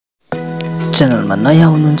च्यानलमा नयाँ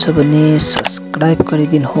हुनुहुन्छ भने सब्स्क्राइब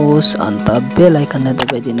गरिदिनुहोस् अन्त बेल आइकन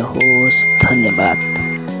दबाइदिनुहोस्। धन्यवाद।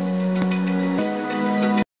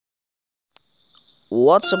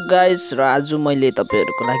 व्हाट्सअप गाइज, र आज मैले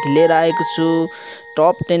तपाईहरुको लागि लिएर आएको छु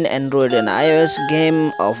top 10 Android and iOS game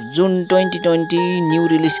of जुन 2020 न्यू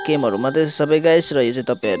रिलिज गेमहरु मध्ये सबै गाइज। र यो चाहिँ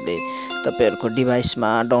तपाईहरुको डिभाइसमा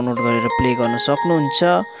डाउनलोड गरेर प्ले गर्न सक्नुहुन्छ।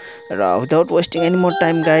 र without wasting any more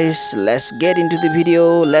time guys, let's get into the video,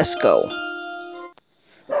 let's go.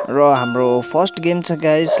 र हाम्रो फर्स्ट गेम छ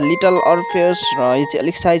गाइज लिटल अर्फेयर्स। र यो चाहिँ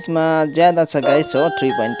अलिक साइजमा ज्यादा छ गाइज, हो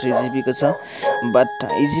 3.3 GB को छ, बट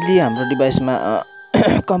इजिली हाम्रो डिभाइसमा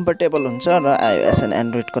कम्फर्टेबल हुन्छ। र iOS एन्ड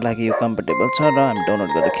एन्ड्रोइडको लागि यो कम्फर्टेबल छ र हामी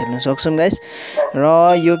डाउनलोड गरेर खेल्न सक्छौँ गाइज। र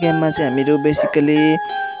यो गेममा चाहिँ हामीहरू बेसिकली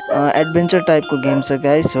एडभेन्चर टाइपको गेम छ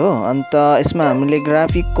गाइज, हो। अन्त यसमा हामीले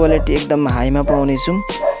ग्राफिक क्वालिटी एकदम हाईमा पाउनेछौँ।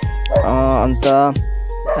 अन्त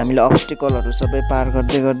हामीले अब्स्टिकलहरू सबै पार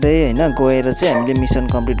गर्दै हैन गएर चाहिँ हामीले मिसन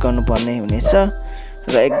कम्प्लिट गर्नुपर्ने हुनेछ।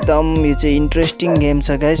 र एकदम यो चाहिँ इन्ट्रेस्टिङ गेम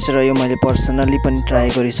छ गाइस। र यो मैले पर्सनली पनि ट्राई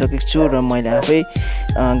गरिसकेको छु र मैले आफै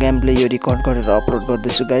गेम प्ले यो रिकर्ड गरेर अपलोड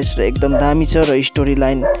गर्दैछु गाइस। र एकदम दामी छ र स्टोरी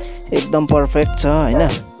लाइन एकदम पर्फेक्ट छ हैन।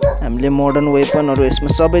 हामीले मोडर्न वेपनहरू यसमा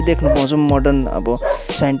सबै देख्न पाउँछौँ, मोडर्न अब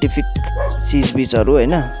साइन्टिफिक चिजबिजहरू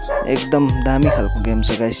हैन। एकदम दामी खालको गेम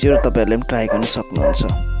छ गाइस यो, तपाईहरुले पनि ट्राई गर्न सक्नुहुन्छ।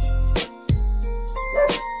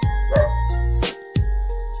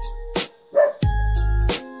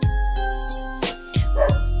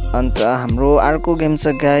 अन्त हाम्रो अर्को गेम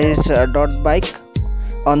छ गाइस डट बाइक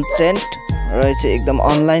अनचेन्ड। र यो चाहिँ एकदम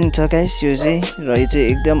अनलाइन छ गाइस यो चाहिँ। र यो चाहिँ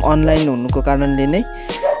एकदम अनलाइन हुनुको कारणले नै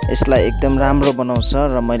यसलाई एकदम राम्रो बनाउँछ।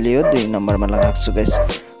 र मैले यो 2 नम्बरमा लगाएको छु गाइस।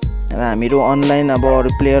 र हामीहरू अनलाइन अब अरू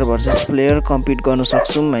प्लेयर भर्सेस प्लेयर कम्पिट गर्न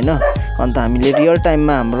सक्छौँ हैन। अन्त हामीले रियल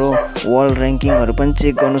टाइममा हाम्रो वर्ल्ड र्याङ्किङहरू पनि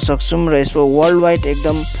चेक गर्न सक्छौँ। र यसको वर्ल्ड वाइड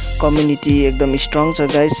एकदम कम्युनिटी एकदम स्ट्रङ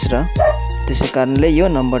छ गाइस। र त्यसै कारणले यो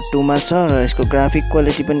नम्बर 2 मा छ। र यसको ग्राफिक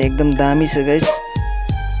क्वालिटी पनि एकदम दामी छ गाइस।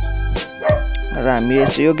 र हामी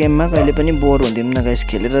यो गेममा कहिले पनि बोर हुँदैनौँ गाइस,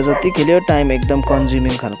 खेलेर जति खेल्यो टाइम एकदम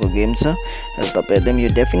कन्ज्युमिङ खालको गेम छ। र तपाईहरुले पनि यो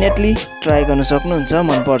डेफिनेटली ट्राई गर्न सक्नुहुन्छ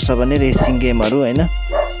मन पर्छ भने रेसिङ गेमहरू हैन।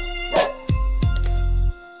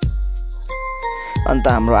 अन्त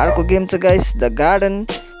हाम्रो अर्को गेम छ गाइस द गार्डन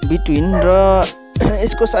बिट्विन। र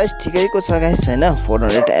यसको साइज ठिकैको छ गाइस हैन,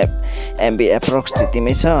 400 MB एप्रोक्स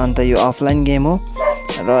त्यतिमै छ। अन्त यो अफलाइन गेम हो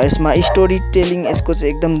र यसमा स्टोरी टेलिङ यसको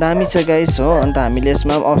चाहिँ एकदम दामी छ गाइस, हो। अन्त हामीले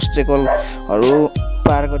यसमा अब्स्टिकलहरू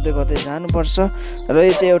पार गर्दै जानुपर्छ। र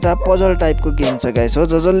यो चाहिँ एउटा पजल टाइपको गेम छ गाइस, हो।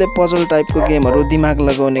 जसले पजल टाइपको गेमहरू दिमाग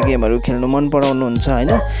लगाउने गेमहरू खेल्नु मन पराउनुहुन्छ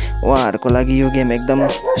हैन, उहाँहरूको लागि यो गेम एकदम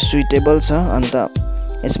सुइटेबल छ। अन्त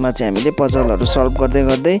यसमा चाहिँ हामीले पजलहरू सल्भ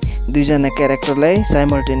गर्दै 2 जना क्यारेक्टरलाई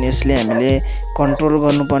साइमल्टेनियसली हामीले कन्ट्रोल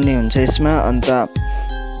गर्नुपर्ने हुन्छ यसमा। अन्त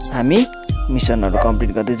हामी मिसनहरू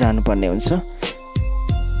कम्प्लिट गर्दै जानुपर्ने हुन्छ।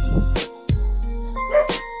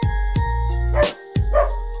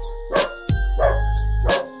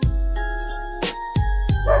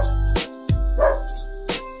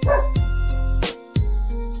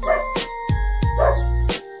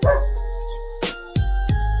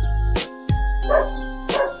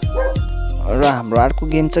 र हाम्रो अर्को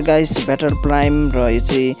गेम छ गाइस बेटर प्राइम। र यो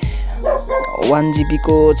चाहिँ 1 GB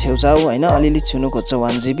को छेउछाउ हैन, अलिअलि छुनु खोज्छ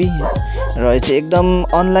 1 GB। र यो चाहिँ एकदम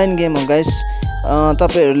अनलाइन गेम हो गाइस।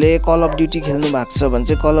 तपाईहरुले कल अफ ड्युटी खेल्नु भएको छ भने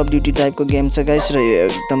चाहिँ कल अफ ड्युटी टाइपको गेम छ गाइस। र यो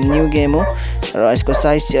एकदम न्यू गेम हो र यसको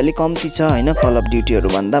साइज चाहिँ अलिक कम्ती छ हैन कल अफ ड्युटीहरु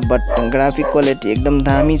भन्दा, बट ग्राफिक क्वालिटी एकदम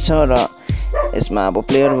दामी छ। र यसमा अब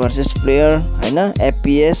प्लेयर भर्सेस प्लेयर हैन,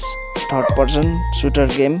 FPS third person sweater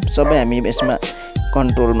game सबै हामी यसमा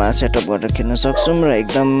कन्ट्रोलमा सेटअप गरेर खेल्न सक्छौँ। र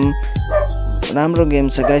एकदम राम्रो गेम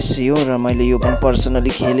छ गाइस यो। र मैले यो पनि पर्सनली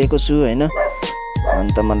खेलेको छु हैन।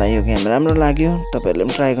 अन्त मलाई यो गेम राम्रो लाग्यो, तपाईहरुले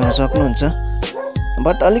पनि ट्राई गर्न सक्नुहुन्छ।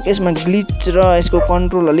 बट अलिक यसमा ग्लिच र यसको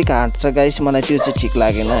कन्ट्रोल अलिक हार्ड छ गाइस, मलाई त्यो चाहिँ ठिक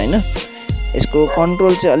लागेन हैन। यसको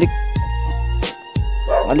कन्ट्रोल चाहिँ अलिक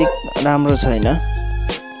राम्रो छैन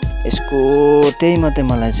यसको, त्यही मात्रै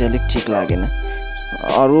मलाई चाहिँ अलिक ठिक लागेन।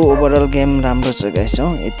 अरू ओभरअल गेम राम्रो छ गाइस,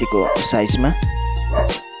 हो यतिको साइजमा।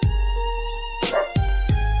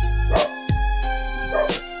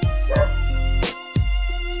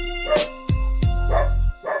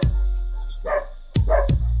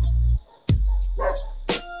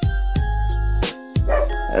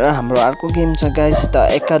 र हाम्रो अर्को गेम छ गाइस द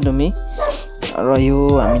एकाडेमी। र यो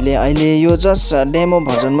हामीले अहिले यो जस्ट डेमो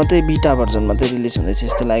भर्जन मात्रै, बिटा भर्जन मात्रै रिलिज हुँदैछ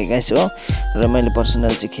जस्तो लाग्यो गाइस, हो। र मैले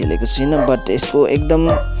पर्सनली चाहिँ खेलेको छुइनँ, बट यसको एकदम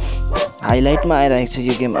हाइलाइटमा आइरहेको छ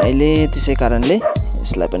यो गेम अहिले, त्यसै कारणले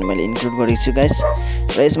यसलाई पनि मैले इन्क्लुड गरेको छु गाइस।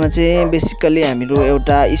 र यसमा चाहिँ बेसिकली हामीहरू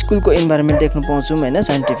एउटा स्कुलको इन्भाइरोमेन्ट देख्न पाउँछौँ हैन,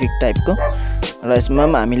 साइन्टिफिक टाइपको। र यसमा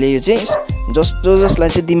हामीले यो चाहिँ जसलाई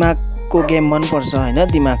चाहिँ दिमाग टाइपको गेम मन पर्छ हैन,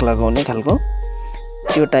 दिमाग लगाउने खालको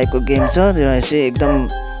त्यो टाइपको गेम छ। र चाहिँ एकदम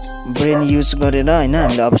ब्रेन युज गरेर हैन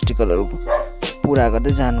हामीले अब्स्टिकलहरु पूरा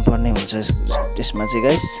गर्दै जानुपर्ने हुन्छ त्यसमा चाहिँ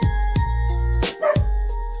गाइस।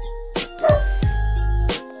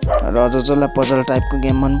 र जसलाई पजल टाइपको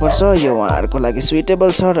गेम मन पर्छ यो उहाँहरुको लागि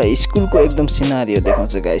सुइटेबल छ। र स्कुलको एकदम सिनारियो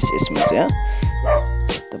देखाउँछ गाइस यसमा चाहिँ।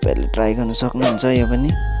 तपाईहरुले ट्राई गर्न सक्नुहुन्छ यो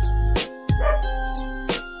पनि।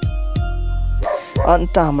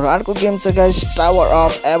 अन्त हाम्रो अर्को गेम छ गाइस टावर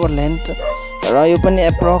अफ एभरल्यान्ड। र यो पनि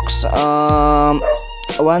एप्रोक्स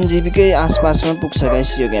 1 GB कै आसपासमा पुग्छ गाइस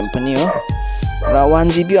यो गेम पनि हो। र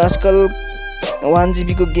 1 GB आजकल 1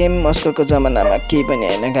 GB को गेम आजकलको जमानामा केही पनि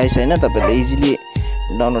हैन गाइस हैन। तपाईहरुले इजिली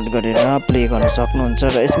डाउनलोड गरेर प्ले गर्न सक्नुहुन्छ।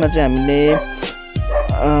 र यसमा चाहिँ हामीले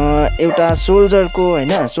एउटा सोल्जरको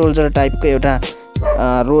हैन सोल्जर टाइपको एउटा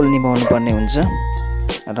रोल निभाउनु पर्ने हुन्छ।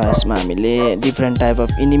 र यसमा हामीले डिफरेन्ट टाइप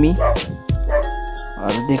अफ एनिमी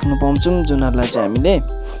देख्न पाउँछौं जुनहरुलाई चाहिँ हामीले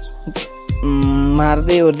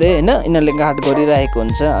मार्दै ओर्दै हैन यिनीहरुले गार्ड गरिरहेको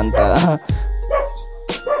हुन्छ। अन्त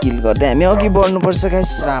किल गर्दै हामी अघि बढ्नु पर्छ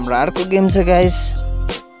गाइस। र हाम्रो अर्को गेम छ गाइस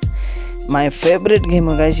माई फेभरेट गेम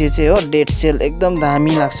हो गाइस यो चाहिँ हो डेड सेल। एकदम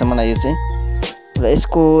दामी लाग्छ मलाई यो चाहिँ। र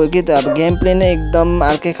यसको के त अब गेम प्ले नै एकदम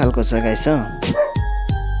अर्कै खालको छ गाइस।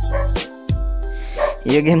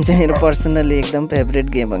 यो गेम चाहिँ मेरो पर्सनली एकदम फेभरेट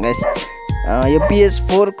गेम हो गाइस। यो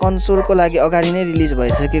PS4 कन्सोलको लागि अगाडि नै रिलिज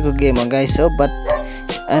भइसकेको गेम हो गाइस हो, बट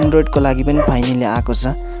एन्ड्रोइडको लागि पनि फाइनली आएको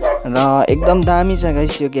छ। र एकदम दामी छ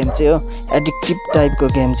गाइस यो गेम चाहिँ हो। एडिक्टिभ टाइपको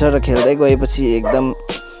गेम छ र खेल्दै गएपछि एकदम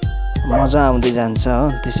मजा आउँदै जान्छ हो।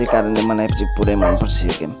 त्यसै कारणले मलाई चाहिँ पुरै मन पर्छ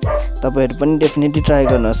यो गेम। तपाईहरु पनि डेफिनेटली ट्राई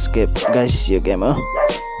गर्नुहोस् गाइस यो गेम हो,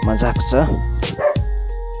 मजाको छ।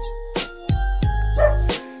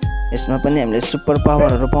 यसमा पनि हामीले सुपर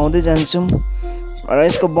पावरहरु पाउँदै जान्छौं। र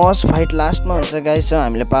यसको बस फाइट लास्टमा हुन्छ गाइस।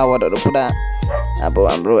 हामीले पावरहरु पुरा अब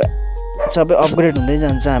हाम्रो सबै अपग्रेड हुँदै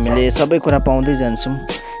जान्छ, हामीले सबै कुरा पाउँदै जान्छौं।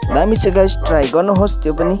 दामी छ गाइस, ट्राई गर्नुहोस्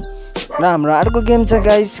त्यो पनि। र हाम्रो अर्को गेम छ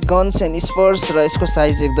गाइस गन्स एन्ड स्पर्स। र यसको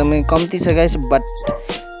साइज एकदमै कम्ती छ guys, but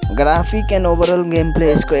graphic and overall game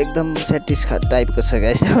play यसको एकदम सेटिस्फाई टाइपको छ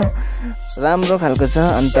गाइस। राम्रो खालको छ।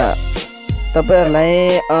 अन्त तपाईहरुलाई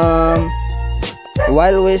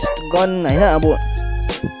वाइल्ड वेस्ट गन हैन अब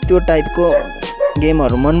त्यो टाइपको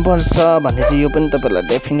गेमहरु मन पर्छ भने चाहिँ यो पनि तपाईहरुलाई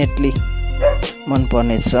डेफिनेटली मन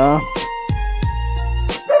पर्ने छ।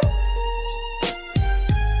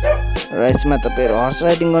 र यसमा तपाईहरु हर्स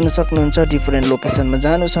राइडिङ गर्न सक्नुहुन्छ, डिफरेन्ट लोकेसनमा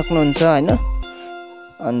जान सक्नुहुन्छ हैन।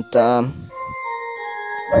 अन्त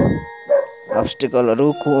अब्स्टिकलहरु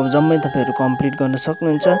जम्मै तपाईहरु कम्प्लिट गर्न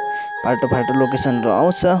सक्नुहुन्छ। फाल्टो फाल्टो लोकेसनहरु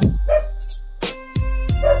आउँछ।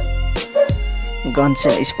 Guns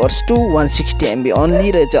and Spurs 2 160 MB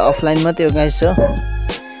only र चाहिँ अफलाइन मात्रै हो गाइस हो,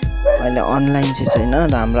 अहिले अनलाइन चाहिँ छैन।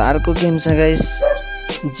 र हाम्रो अर्को गेम छ गाइस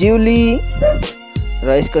ज्युली। र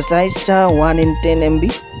यसको साइज छ 110 MB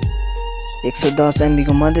 110 MB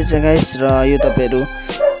को मात्रै छ गाइस। र यो तपाईहरु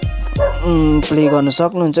प्ले गर्न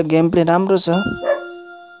सक्नुहुन्छ। गेम प्ले राम्रो छ।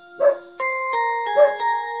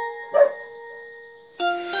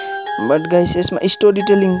 बट गाइस यसमा स्टोरी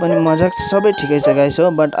टेलिङ पनि मजाक छ, सबै ठिकै छ गाइस हो।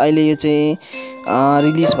 बट अहिले यो चाहिँ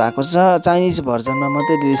रिलिज भएको छ चाइनिज भर्जनमा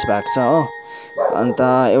मात्रै रिलिज भएको छ हो। अन्त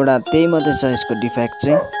एउटा त्यही मात्रै छ यसको डिफेक्ट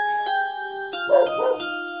चाहिँ।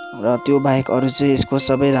 र त्यो बाहेक अरु चाहिँ यसको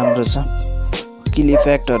सबै राम्रो छ। किल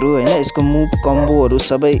इफेक्टहरु हैन यसको मुभ कम्बोहरु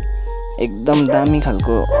सबै एकदम दामी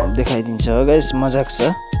खालको देखाइदिन्छ हो गाइस, मजाक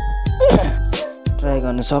छ। ट्राई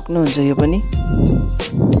गर्न सक्नुहुन्छ यो पनि।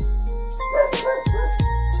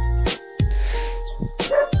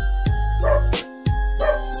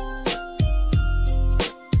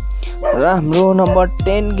 र हाम्रो नम्बर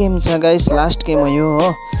 10 गेम छ गाइस, लास्ट गेम हो यो हो।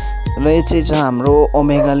 र यो चाहिँ छ हाम्रो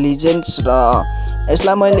ओमेगा लिजेन्ड्स। र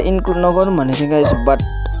यसलाई मैले इन्क्लुड नगरौँ भनेको थिएँ गाइस, बट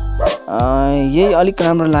यही अलिक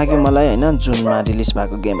राम्रो लाग्यो मलाई हैन जुनमा रिलिज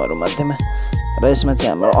भएको गेमहरु मध्येमा। र यसमा चाहिँ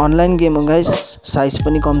हाम्रो अनलाइन गेम हो गाइस, साइज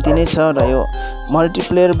पनि कम्ती नै छ। र यो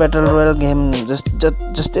मल्टिप्लेयर ब्याटल रोयल गेम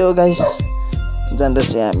जस्तै हो गाइस, जहाँ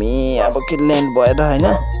चाहिँ हामी अब किलल्यान्ड भएर हैन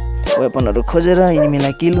वेपनहरु खोजेर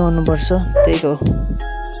एनिमीलाई किल गर्नुपर्छ, त्यही हो।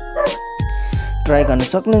 ट्राई गर्न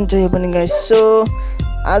सक्नुहुन्छ यो पनि गाइस। सो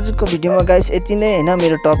आजको भिडियोमा गाइस यति नै हैन।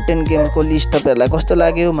 मेरो टप 10 गेमको लिस्ट तपाईहरुलाई कस्तो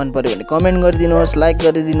लाग्यो, मन पर्यो भने कमेन्ट गरिदिनुहोस्, लाइक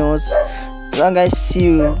गरिदिनुहोस्। र guys C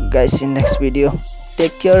you guys in next video.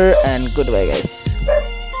 Take care and good by guys.